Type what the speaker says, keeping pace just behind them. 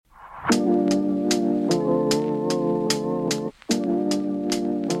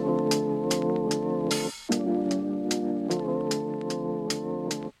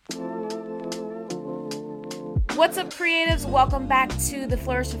What's up, creatives? Welcome back to the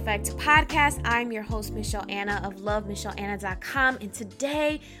Flourish Effect podcast. I'm your host, Michelle Anna of lovemichelleanna.com, and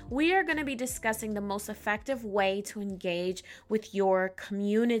today we are going to be discussing the most effective way to engage with your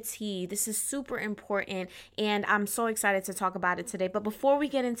community. This is super important, and I'm so excited to talk about it today. But before we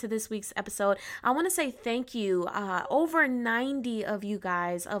get into this week's episode, I want to say thank you. Over 90 of you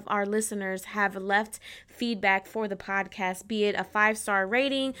guys, of our listeners, have left feedback for the podcast, be it a 5-star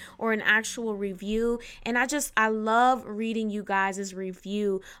rating or an actual review. And I love reading you guys'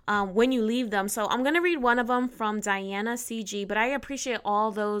 review when you leave them. So I'm going to read one of them from Diana CG, but I appreciate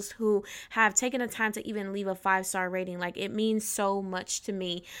all those who have taken the time to even leave a 5-star rating. Like, it means so much to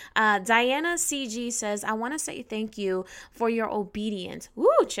me. Diana CG says, I want to say thank you for your obedience. Woo,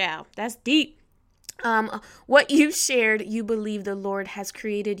 child, that's deep. What you shared, you believe the Lord has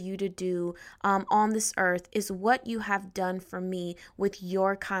created you to do on this earth is what you have done for me with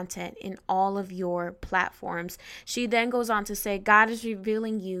your content in all of your platforms. She then goes on to say, God is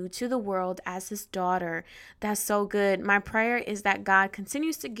revealing you to the world as his daughter. That's so good. My prayer is that God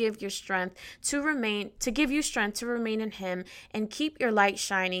continues to give you strength to remain in him and keep your light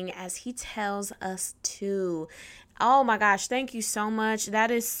shining as he tells us to. Oh my gosh, thank you so much.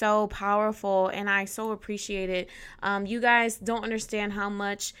 That is so powerful, and I so appreciate it. You guys don't understand how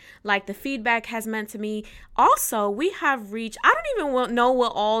much the feedback has meant to me. Also, we have reached, I don't even know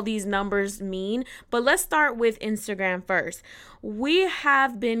what all these numbers mean, but let's start with Instagram first. We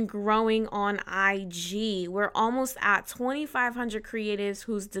have been growing on IG. We're almost at 2,500 creatives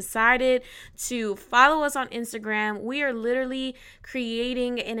who's decided to follow us on Instagram. We are literally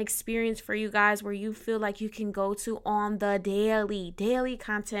creating an experience for you guys where you feel like you can go to on the daily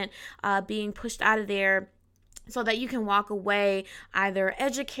content being pushed out of there, so that you can walk away either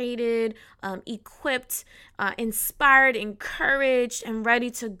educated, equipped, inspired, encouraged, and ready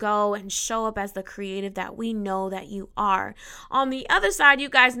to go and show up as the creative that we know that you are. On the other side, you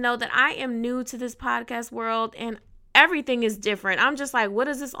guys know that I am new to this podcast world, and everything is different. I'm just like, what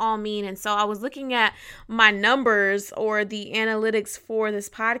does this all mean? And so I was looking at my numbers or the analytics for this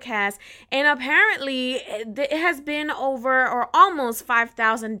podcast, and apparently it has been over or almost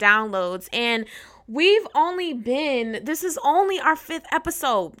 5,000 downloads. And this is only our fifth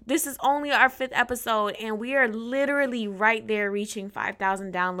episode. And we are literally right there reaching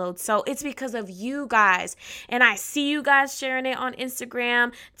 5,000 downloads. So it's because of you guys. And I see you guys sharing it on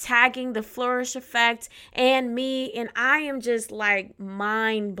Instagram, tagging the Flourish Effect and me. And I am just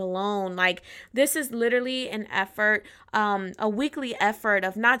mind blown. This is literally an effort, a weekly effort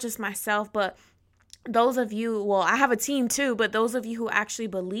of not just myself, but those of you, well, I have a team too, but those of you who actually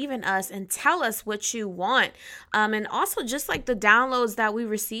believe in us and tell us what you want. And also just the downloads that we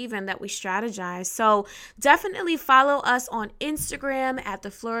receive and that we strategize. So definitely follow us on Instagram at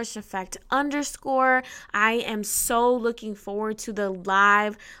the Flourish Effect _. I am so looking forward to the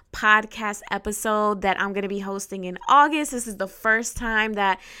live podcast episode that I'm going to be hosting in August. This is the first time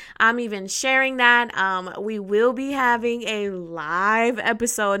that I'm even sharing that. We will be having a live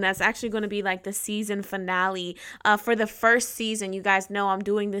episode, and that's actually going to be the season finale for the first season. You guys know I'm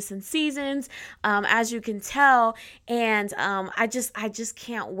doing this in seasons, as you can tell, and I just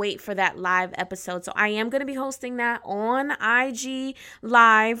can't wait for that live episode. So I am going to be hosting that on IG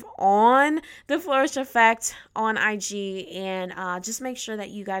live on the Flourish Effect on IG, and just make sure that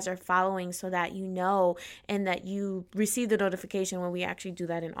you guys are following so that you know and that you receive the notification when we actually do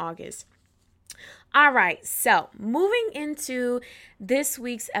that in August. All right, so moving into this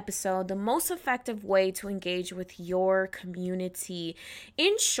week's episode, the most effective way to engage with your community.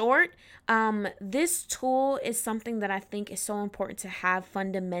 In short, this tool is something that I think is so important to have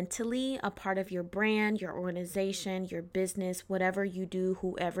fundamentally a part of your brand, your organization, your business, whatever you do,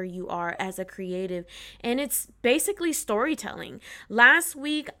 whoever you are as a creative. And it's basically storytelling. Last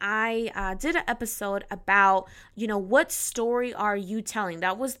week, I did an episode about, what story are you telling?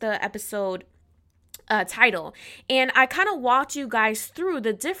 That was the episode title. And I kind of walked you guys through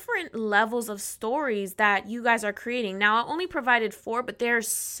the different levels of stories that you guys are creating. Now, I only provided 4, but there's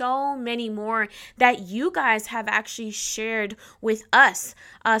so many more that you guys have actually shared with us,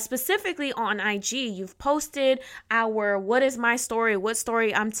 specifically on IG. You've posted our What is my story? What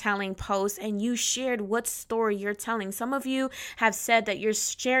story I'm telling post, and you shared what story you're telling. Some of you have said that you're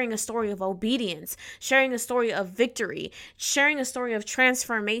sharing a story of obedience, sharing a story of victory, sharing a story of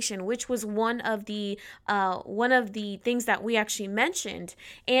transformation, which was one of the one of the things that we actually mentioned.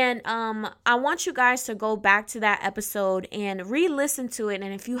 And I want you guys to go back to that episode and re-listen to it.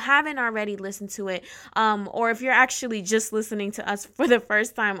 And if you haven't already listened to it, or if you're actually just listening to us for the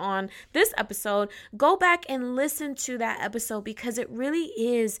first time on this episode, go back and listen to that episode, because it really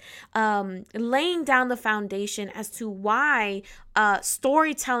is laying down the foundation as to why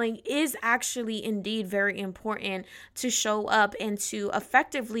storytelling is actually indeed very important to show up and to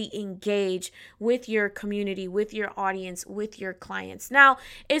effectively engage with your community, with your audience, with your clients. Now,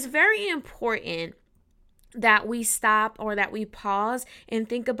 it's very important that we stop, or that we pause and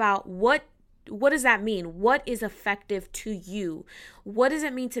think about what does that mean? What is effective to you? What does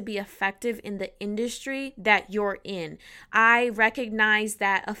it mean to be effective in the industry that you're in? I recognize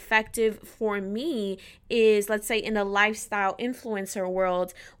that effective for me is, let's say, in the lifestyle influencer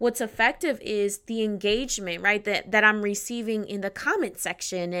world, what's effective is the engagement, right? That I'm receiving in the comment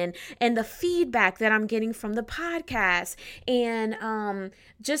section, and the feedback that I'm getting from the podcast, and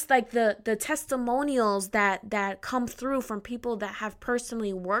just like the testimonials that come through from people that have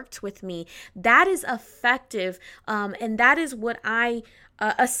personally worked with me. That is effective, and that is what I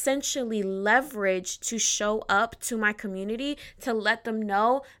essentially leverage to show up to my community, to let them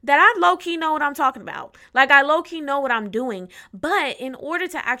know that I low-key know what I'm talking about. Like, I low-key know what I'm doing. But in order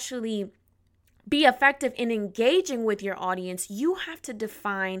to actually be effective in engaging with your audience, you have to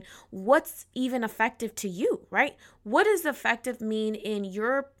define what's even effective to you, right? What does effective mean in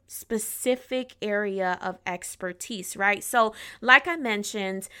your specific area of expertise, right? So like I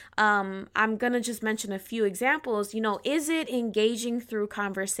mentioned, I'm going to just mention a few examples. Is it engaging through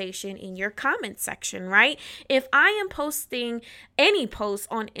conversation in your comment section, right? If I am posting any post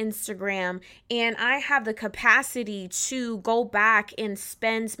on Instagram and I have the capacity to go back and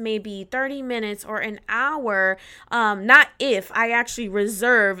spend maybe 30 minutes or an hour, not if, I actually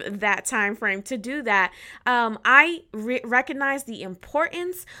reserve that time frame to do that, I recognize the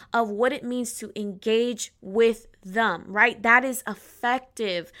importance of what it means to engage with them, right? That is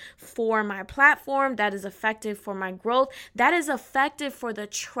effective for my platform. That is effective for my growth. That is effective for the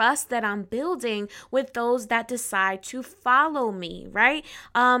trust that I'm building with those that decide to follow me, right?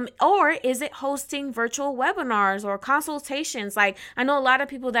 Or is it hosting virtual webinars or consultations? Like, I know a lot of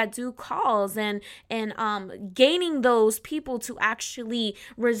people that do calls, and gaining those people to actually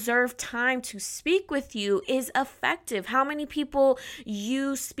reserve time to speak with you is effective. How many people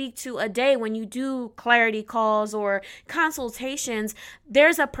you speak to a day when you do clarity calls or consultations?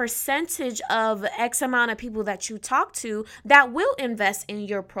 There's a percentage of X amount of people that you talk to that will invest in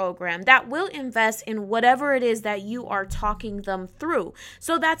your program, that will invest in whatever it is that you are talking them through.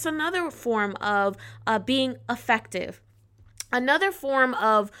 So that's another form of being effective. Another form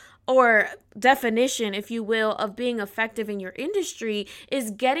of, or definition, if you will, of being effective in your industry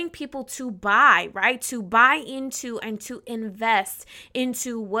is getting people to buy, right? To buy into and to invest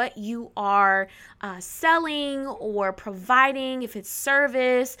into what you are selling or providing, if it's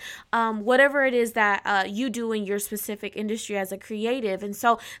service, whatever it is that you do in your specific industry as a creative. And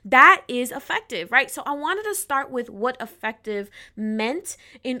so that is effective, right? So I wanted to start with what effective meant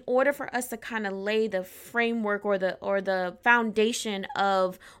in order for us to kind of lay the framework or the foundation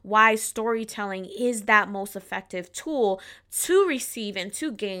of why storytelling is that most effective tool to receive and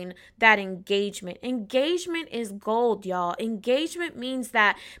to gain that engagement. Engagement is gold, y'all. Engagement means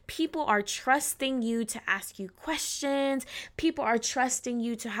that people are trusting you to ask you questions. People are trusting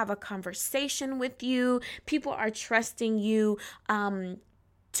you to have a conversation with you. People are trusting you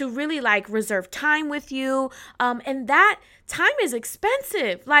to really reserve time with you. And that time is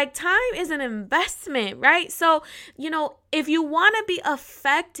expensive. Time is an investment, right? So, if you want to be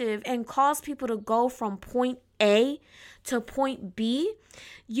effective and cause people to go from point A to point B,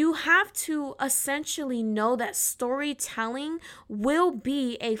 you have to essentially know that storytelling will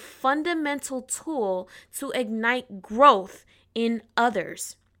be a fundamental tool to ignite growth in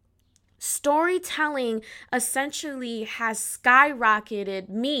others. Storytelling essentially has skyrocketed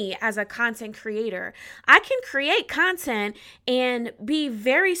me as a content creator. I can create content and be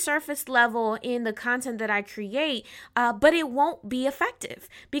very surface level in the content that I create, but it won't be effective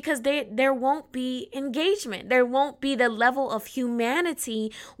because there won't be engagement. There won't be the level of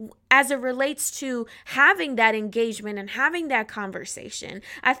humanity as it relates to having that engagement and having that conversation.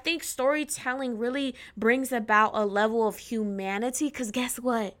 I think storytelling really brings about a level of humanity because guess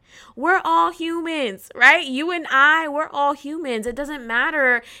what? We're all humans, right? You and I, we're all humans. It doesn't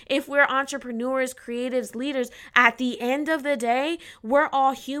matter if we're entrepreneurs, creatives, leaders. At the end of the day, we're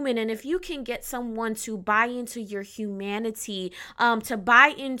all human. And if you can get someone to buy into your humanity, to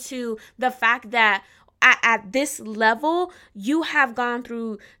buy into the fact that at this level, you have gone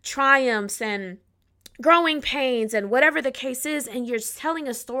through triumphs and growing pains and whatever the case is, and you're telling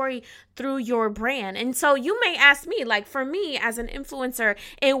a story through your brand. And so you may ask me, like, for me as an influencer,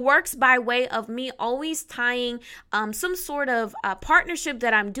 it works by way of me always tying some sort of partnership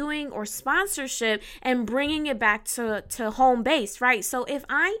that I'm doing or sponsorship and bringing it back to home base, right? So if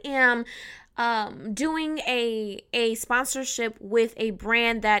I am doing a sponsorship with a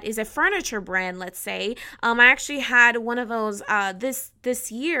brand that is a furniture brand, let's say. I actually had one of those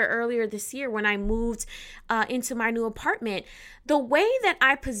earlier this year when I moved into my new apartment. The way that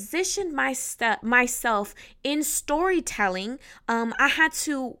I positioned myself in storytelling, I had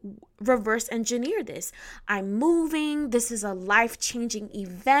to reverse engineer this. I'm moving. This is a life-changing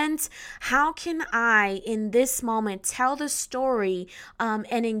event. How can I, in this moment, tell the story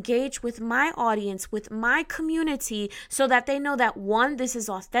and engage with my audience, with my community, so that they know that, one, this is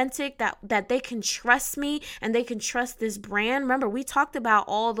authentic, that they can trust me and they can trust this brand. Remember, we talked about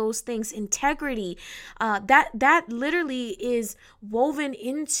all those things, integrity. That literally is woven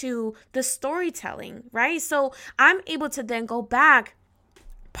into the storytelling, right? So I'm able to then go back,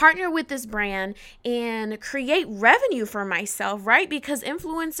 partner with this brand, and create revenue for myself, right? Because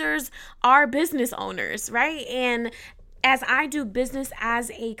influencers are business owners, right? And as I do business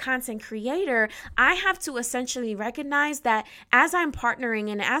as a content creator, I have to essentially recognize that as I'm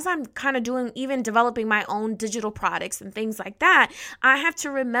partnering and as I'm kind of doing, even developing my own digital products and things like that, I have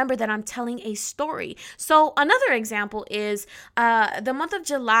to remember that I'm telling a story. So another example is the month of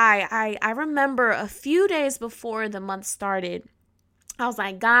July. I remember a few days before the month started, I was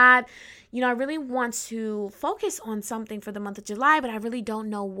like, God, I really want to focus on something for the month of July, but I really don't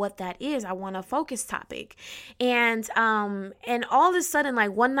know what that is. I want a focus topic. And all of a sudden,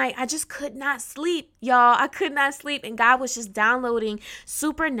 like one night, I just could not sleep, y'all. I could not sleep. And God was just downloading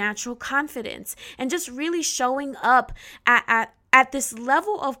supernatural confidence and just really showing up at this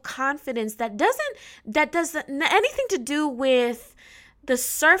level of confidence that doesn't anything to do with the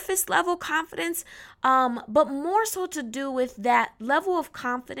surface level confidence, but more so to do with that level of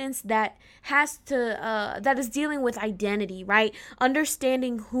confidence that that is dealing with identity, right?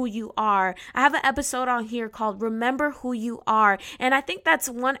 Understanding who you are. I have an episode on here called Remember Who You Are. And I think that's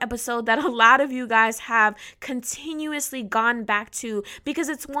one episode that a lot of you guys have continuously gone back to because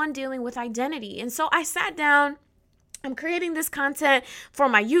it's one dealing with identity. And so I sat down. I'm creating this content for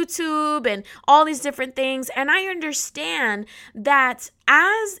my YouTube and all these different things. And I understand that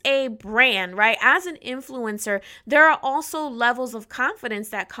as a brand, right, as an influencer, there are also levels of confidence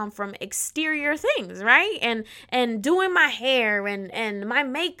that come from exterior things, right? And doing my hair and my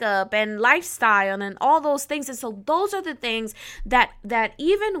makeup and lifestyle and all those things. And so those are the things that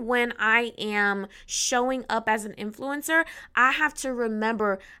even when I am showing up as an influencer, I have to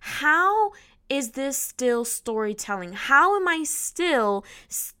remember, how is this still storytelling? How am I still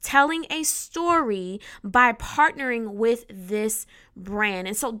telling a story by partnering with this brand?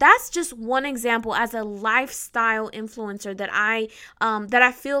 And so that's just one example as a lifestyle influencer that I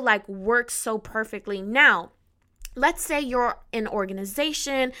feel like works so perfectly. Now, let's say you're an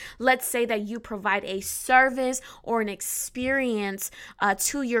organization. Let's say that you provide a service or an experience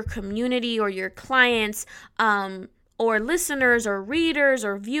to your community or your clients, or listeners or readers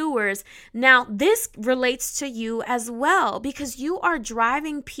or viewers. Now, this relates to you as well because you are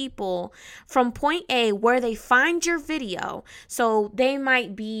driving people from point A where they find your video. So they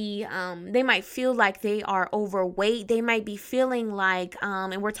might feel like they are overweight. They might be feeling like,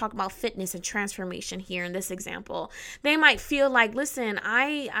 and we're talking about fitness and transformation here in this example. They might feel like, listen,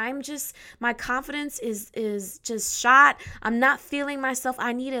 my confidence is just shot. I'm not feeling myself.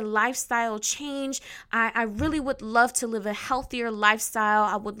 I need a lifestyle change. I really would love to live a healthier lifestyle.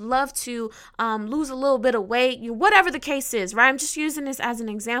 I would love to lose a little bit of weight, whatever the case is, right? I'm just using this as an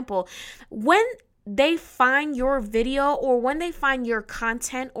example. When they find your video or when they find your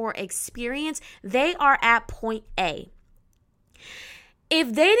content or experience, they are at point A.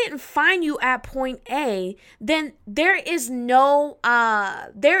 If they didn't find you at point A, then there is nothing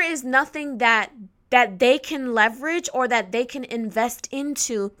that they can leverage or that they can invest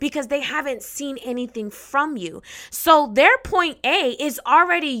into because they haven't seen anything from you. So their point A is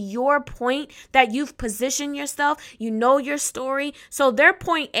already your point that you've positioned yourself. You know your story. So their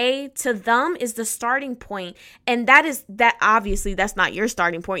point A to them is the starting point. And obviously that's not your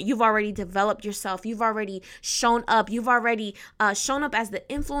starting point. You've already developed yourself. You've already shown up. You've already shown up as the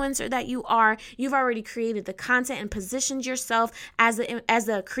influencer that you are. You've already created the content and positioned yourself as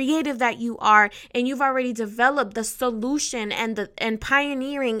a creative that you are. And you've already developed the solution and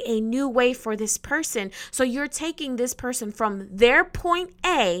pioneering a new way for this person. So you're taking this person from their point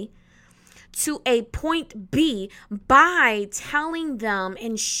A to a point B by telling them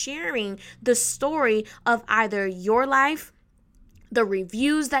and sharing the story of either your life, the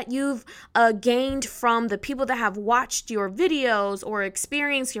reviews that you've gained from the people that have watched your videos or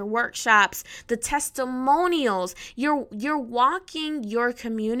experienced your workshops, the testimonials. You're walking your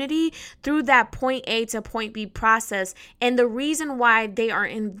community through that point A to point B process. And the reason why they are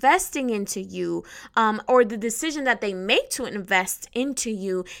investing into you, or the decision that they make to invest into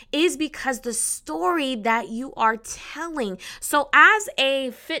you, is because the story that you are telling. So as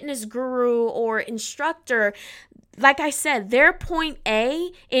a fitness guru or instructor, like I said, their point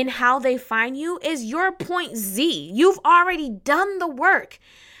A in how they find you is your point Z. You've already done the work.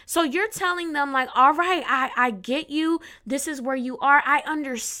 So you're telling them like, all right, I get you. This is where you are. I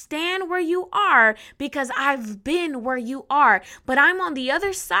understand where you are because I've been where you are. But I'm on the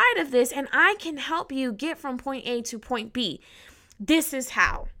other side of this and I can help you get from point A to point B. This is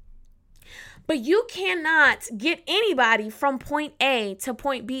how. But you cannot get anybody from point A to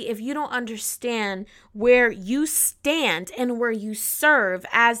point B if you don't understand where you stand and where you serve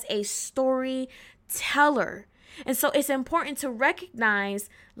as a storyteller. And so it's important to recognize,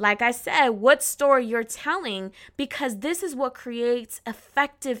 like I said, what story you're telling, because this is what creates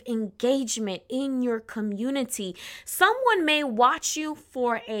effective engagement in your community. Someone may watch you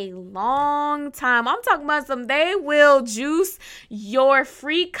for a long time. I'm talking about they will juice your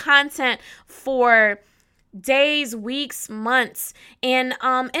free content for days, weeks, months. And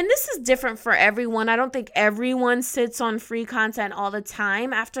this is different for everyone. I don't think everyone sits on free content all the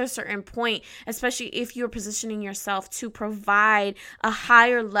time. After a certain point, especially if you're positioning yourself to provide a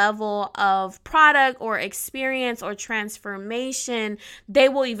higher level of product or experience or transformation, they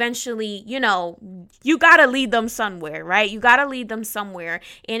will eventually, you got to lead them somewhere, right? You got to lead them somewhere.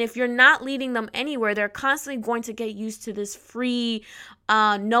 And if you're not leading them anywhere, they're constantly going to get used to this free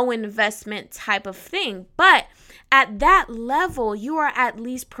no investment type of thing. But at that level, you are at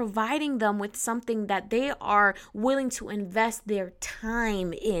least providing them with something that they are willing to invest their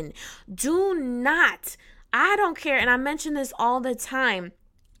time in. Do not, I don't care, and I mention this all the time,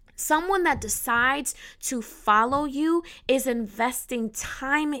 someone that decides to follow you is investing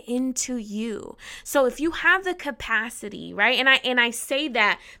time into you. So if you have the capacity, right? And I say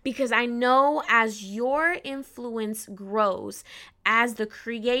that because I know as your influence grows, as the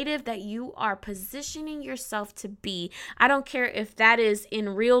creative that you are positioning yourself to be, I don't care if that is in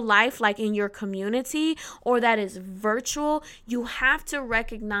real life, like in your community, or that is virtual, you have to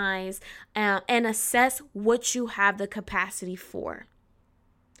recognize and assess what you have the capacity for.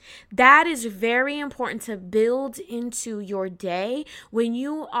 That is very important to build into your day when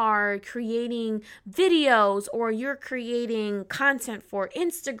you are creating videos or you're creating content for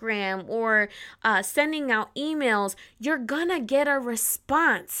Instagram or sending out emails. You're gonna get a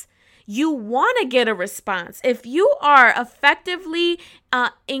response. You want to get a response. If you are effectively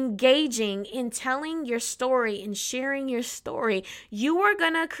engaging in telling your story and sharing your story, you are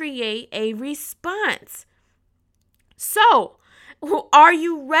going to create a response. So, are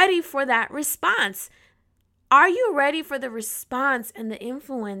you ready for that response? Are you ready for the response and the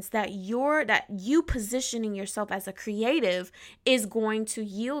influence that you positioning yourself as a creative is going to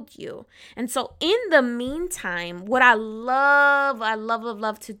yield you? And so in the meantime, what I love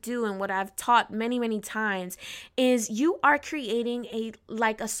to do, and what I've taught many, many times, is you are creating a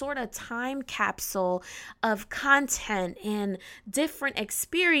sort of time capsule of content and different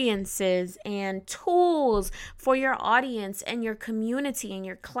experiences and tools for your audience and your community and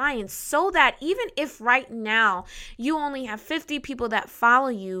your clients, so that even if right now you only have 50 people that follow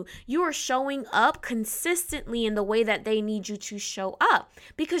you, you are showing up consistently in the way that they need you to show up,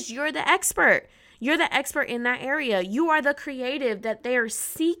 because you're the expert. You're the expert in that area. You are the creative that they are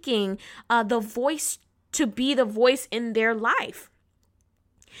seeking the voice to be the voice in their life.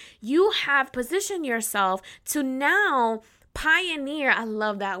 You have positioned yourself to now pioneer. I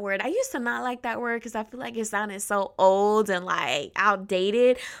love that word. I used to not like that word because I feel like it sounded so old and like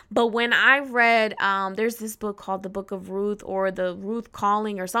outdated. But when I read, there's this book called The Book of Ruth, or The Ruth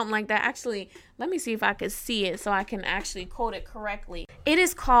Calling, or something like that. Actually, let me see if I could see it so I can actually quote it correctly. It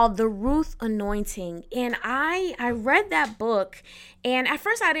is called The Ruth Anointing. And I read that book, and at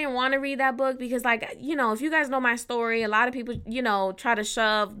first I didn't want to read that book because, if you guys know my story, a lot of people, try to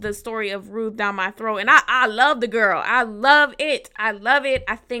shove the story of Ruth down my throat. And I love the girl. I love it.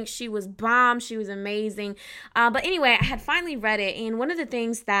 I think she was bomb. She was amazing. But anyway, I had finally read it. And one of the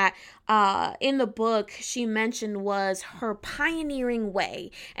things that in the book she mentioned was her pioneering way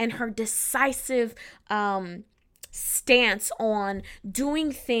and her decisive stance on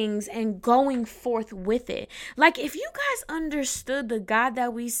doing things and going forth with it. Like, if you guys understood the God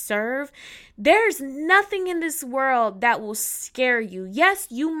that we serve, there's nothing in this world that will scare you. Yes,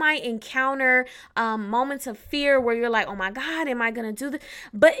 you might encounter moments of fear where you're like, oh my God, am I gonna do this?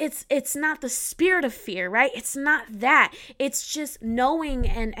 But it's not the spirit of fear, right? It's not that. It's just knowing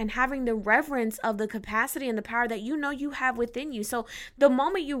and having the reverence of the capacity and the power that you know you have within you. So the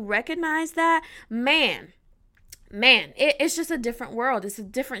moment you recognize that, man, it's just a different world. It's a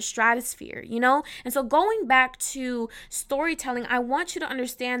different stratosphere, you know? And so going back to storytelling, I want you to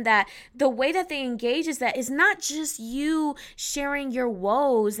understand that the way that they engage is that it's not just you sharing your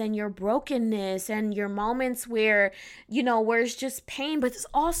woes and your brokenness and your moments where, you know, where it's just pain, but it's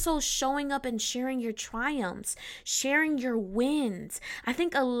also showing up and sharing your triumphs, sharing your wins. I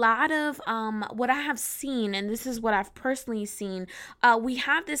think a lot of what I have seen, and this is what I've personally seen, we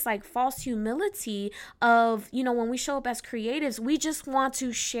have this like false humility of, you know, when we show up as creatives, we just want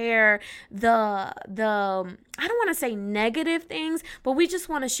to share the I don't want to say negative things, but we just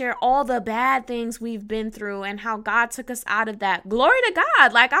want to share all the bad things we've been through and how God took us out of that. Glory to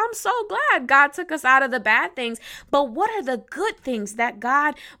God. Like, I'm so glad God took us out of the bad things. But what are the good things that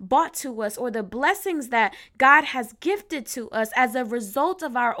God brought to us, or the blessings that God has gifted to us as a result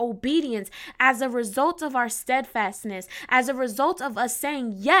of our obedience, as a result of our steadfastness, as a result of us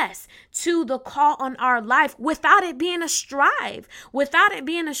saying yes to the call on our life without it being a strive, without it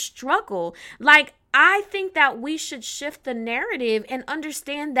being a struggle. Like, I think that we should shift the narrative and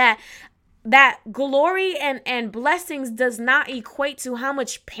understand that glory and blessings does not equate to how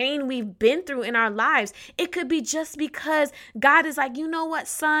much pain we've been through in our lives. It could be just because God is like, you know what,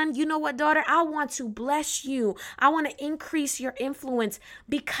 son, you know what, daughter, I want to bless you. I want to increase your influence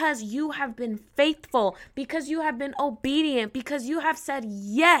because you have been faithful, because you have been obedient, because you have said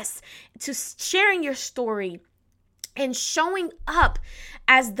yes to sharing your story and showing up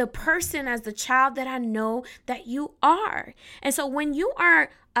as the person, as the child that I know that you are. And so when you are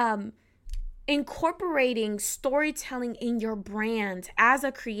incorporating storytelling in your brand as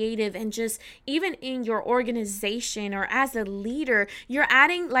a creative, and just even in your organization or as a leader, you're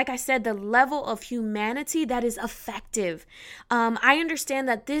adding, like I said, the level of humanity that is effective. I understand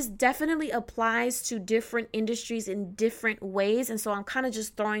that this definitely applies to different industries in different ways, and so I'm kind of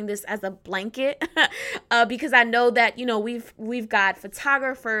just throwing this as a blanket because I know that, you know, we've got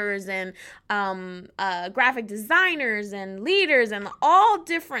photographers and graphic designers and leaders and all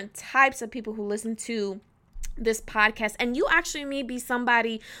different types of people who listen to this podcast, and you actually may be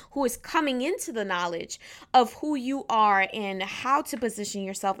somebody who is coming into the knowledge of who you are and how to position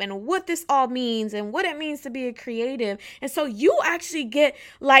yourself and what this all means and what it means to be a creative. And so you actually get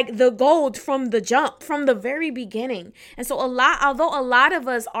like the gold from the jump, from the very beginning. And so although a lot of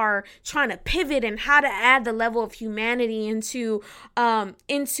us are trying to pivot and how to add the level of humanity into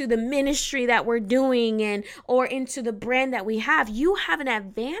the ministry that we're doing and or into the brand that we have, you have an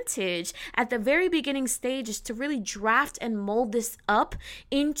advantage at the very beginning stages to really draft and mold this up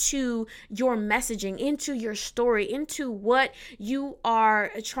into your messaging, into your story, into what you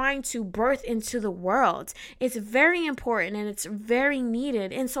are trying to birth into the world. It's very important and it's very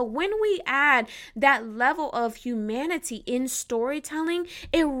needed. And so when we add that level of humanity in storytelling,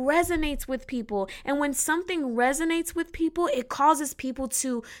 it resonates with people. And when something resonates with people, it causes people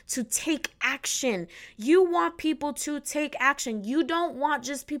to take action. You want people to take action. You don't want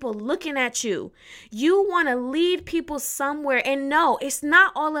just people looking at you. You want to lead people somewhere. And no, it's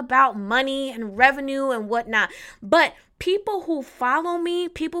not all about money and revenue and whatnot, but people who follow me,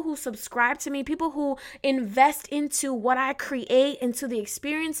 people who subscribe to me, people who invest into what I create, into the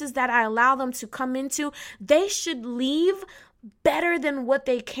experiences that I allow them to come into, they should leave better than what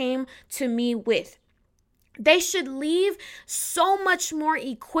they came to me with. They should leave so much more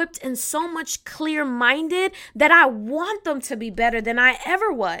equipped and so much clear-minded that I want them to be better than I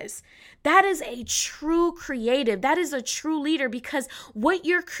ever was. That is a true creative. That is a true leader, because what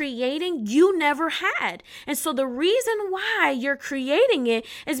you're creating, you never had. And so the reason why you're creating it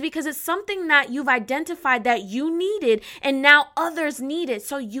is because it's something that you've identified that you needed and now others need it.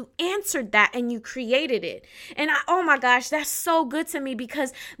 So you answered that and you created it. And oh my gosh, that's so good to me,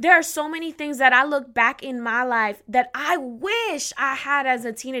 because there are so many things that I look back in my life that I wish I had as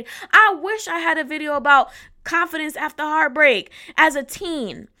a teenager. I wish I had a video about confidence after heartbreak as a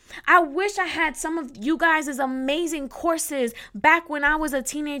teen. I wish I had some of you guys' amazing courses back when I was a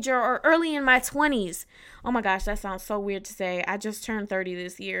teenager or early in my 20s. Oh my gosh, that sounds so weird to say. I just turned 30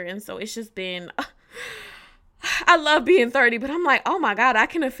 this year, and so it's just been, I love being 30, but I'm like, oh my God, I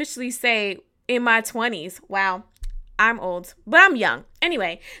can officially say in my 20s. Wow. I'm old, but I'm young.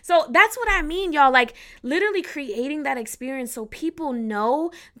 Anyway, so that's what I mean, y'all. Like literally creating that experience so people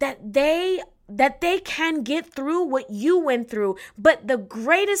know that they can get through what you went through. But the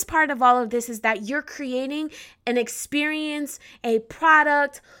greatest part of all of this is that you're creating an experience, a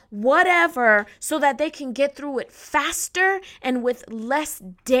product, whatever, so that they can get through it faster and with less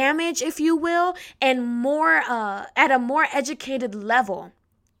damage, if you will, and more at a more educated level.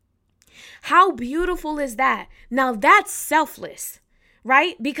 How beautiful is that? Now that's selfless.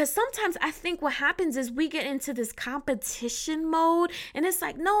 Right? Because sometimes I think what happens is we get into this competition mode and it's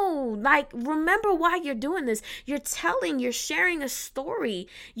like, no, like, remember why you're doing this. You're sharing a story.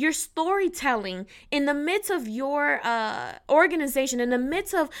 You're storytelling in the midst of your organization, in the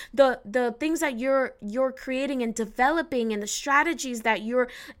midst of the things that you're creating and developing and the strategies that you're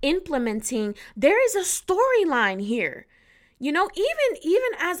implementing. There is a storyline here. You know,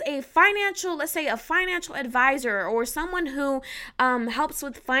 even as a financial, let's say a financial advisor or someone who helps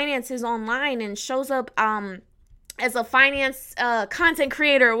with finances online and shows up as a finance content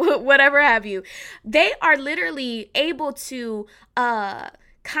creator, whatever have you, they are literally able to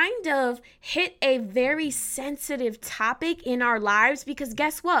kind of hit a very sensitive topic in our lives, because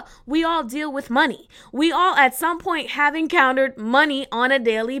guess what? We all deal with money. We all at some point have encountered money on a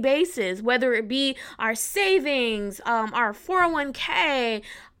daily basis, whether it be our savings, our 401k,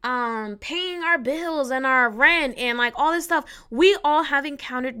 paying our bills and our rent and like all this stuff. We all have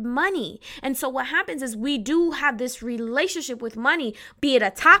encountered money. And so what happens is we do have this relationship with money, be it a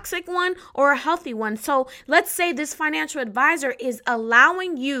toxic one or a healthy one. So let's say this financial advisor is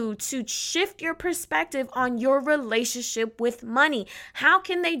allowing you to shift your perspective on your relationship with money. How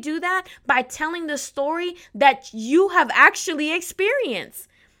can they do that? By telling the story that you have actually experienced.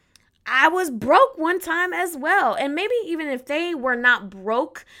 I was broke one time as well. And maybe even if they were not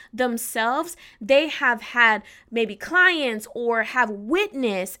broke themselves, they have had maybe clients or have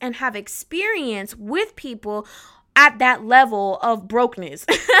witnessed and have experience with people at that level of brokenness.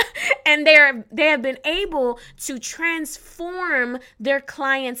 And they have been able to transform their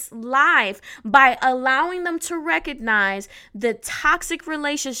client's life by allowing them to recognize the toxic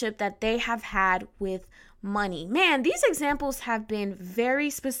relationship that they have had with money. Man, these examples have been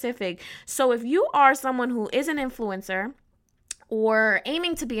very specific. So if you are someone who is an influencer or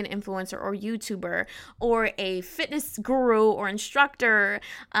aiming to be an influencer or YouTuber or a fitness guru or instructor,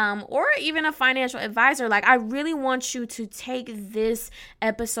 or even a financial advisor, like, I really want you to take this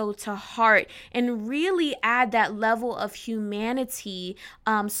episode to heart and really add that level of humanity,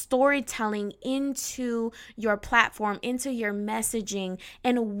 storytelling into your platform, into your messaging,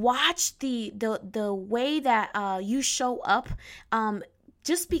 and watch the way that you show up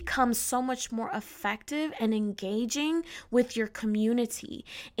just becomes so much more effective and engaging with your community.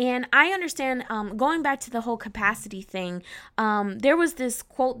 And I understand, going back to the whole capacity thing, there was this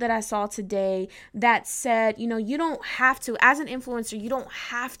quote that I saw today that said, you know, you don't have to, as an influencer, you don't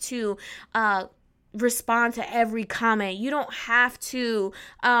have to respond to every comment. You don't have to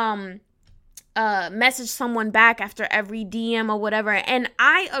message someone back after every DM or whatever. And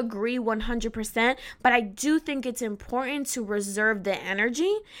I agree 100%, but I do think it's important to reserve the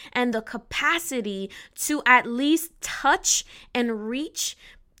energy and the capacity to at least touch and reach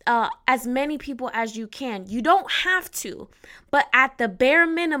as many people as you can. You don't have to, but at the bare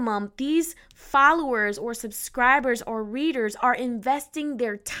minimum, these followers or subscribers or readers are investing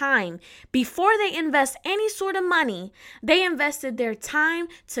their time. Before they invest any sort of money, they invested their time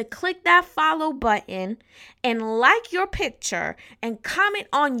to click that follow button and like your picture and comment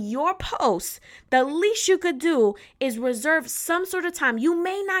on your post. The least you could do is reserve some sort of time. You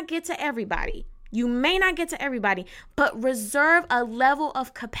may not get to everybody. But reserve a level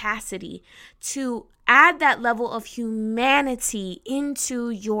of capacity to add that level of humanity into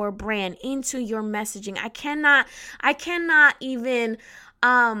your brand, into your messaging. I cannot even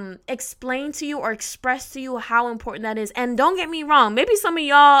explain to you or express to you how important that is. And don't get me wrong, maybe some of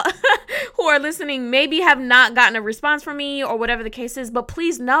y'all who are listening maybe have not gotten a response from me or whatever the case is, but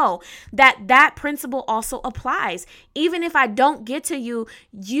please know that that principle also applies. Even if I don't get to you,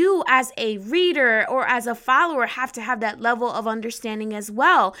 you as a reader or as a follower have to have that level of understanding as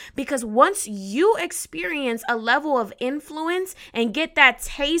well, because once you experience a level of influence and get that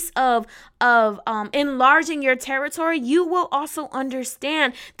taste of enlarging your territory, you will also understand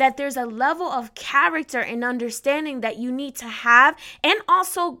that there's a level of character and understanding that you need to have, and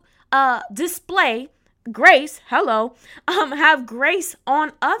also display grace, have grace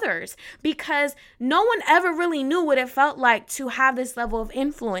on others, because no one ever really knew what it felt like to have this level of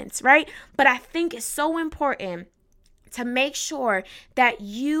influence, right? But I think it's so important to make sure that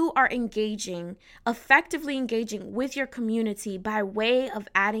you are effectively engaging with your community by way of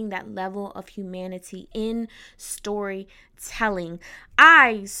adding that level of humanity in storytelling.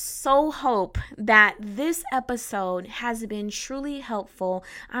 I so hope that this episode has been truly helpful.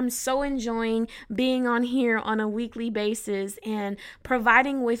 I'm so enjoying being on here on a weekly basis and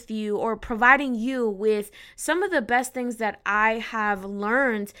providing you with some of the best things that I have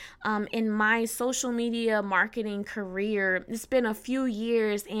learned in my social media marketing career. It's been a few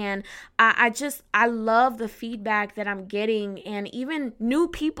years, and I love the feedback that I'm getting, and even new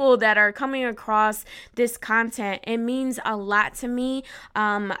people that are coming across this content. It means a lot to me.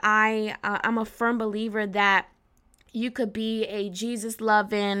 I'm a firm believer that you could be a Jesus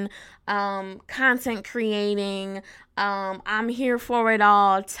loving, content creating, I'm here for it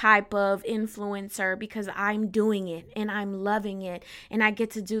all type of influencer, because I'm doing it and I'm loving it and I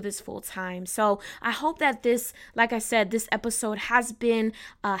get to do this full time. So I hope that this episode has been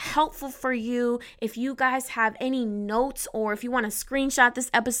helpful for you. If you guys have any notes, or if you want to screenshot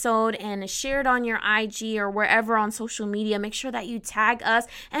this episode and share it on your IG or wherever on social media, make sure that you tag us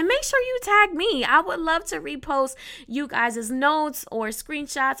and make sure you tag me. I would love to repost you guys' notes or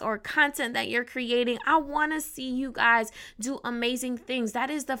screenshots or content that you're creating. I want to see you guys do amazing things. That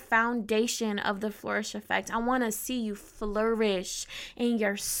is the foundation of the Flourish Effect. I want to see you flourish in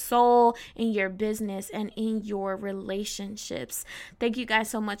your soul, in your business, and in your relationships. Thank you guys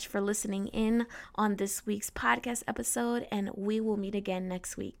so much for listening in on this week's podcast episode, and we will meet again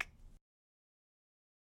next week.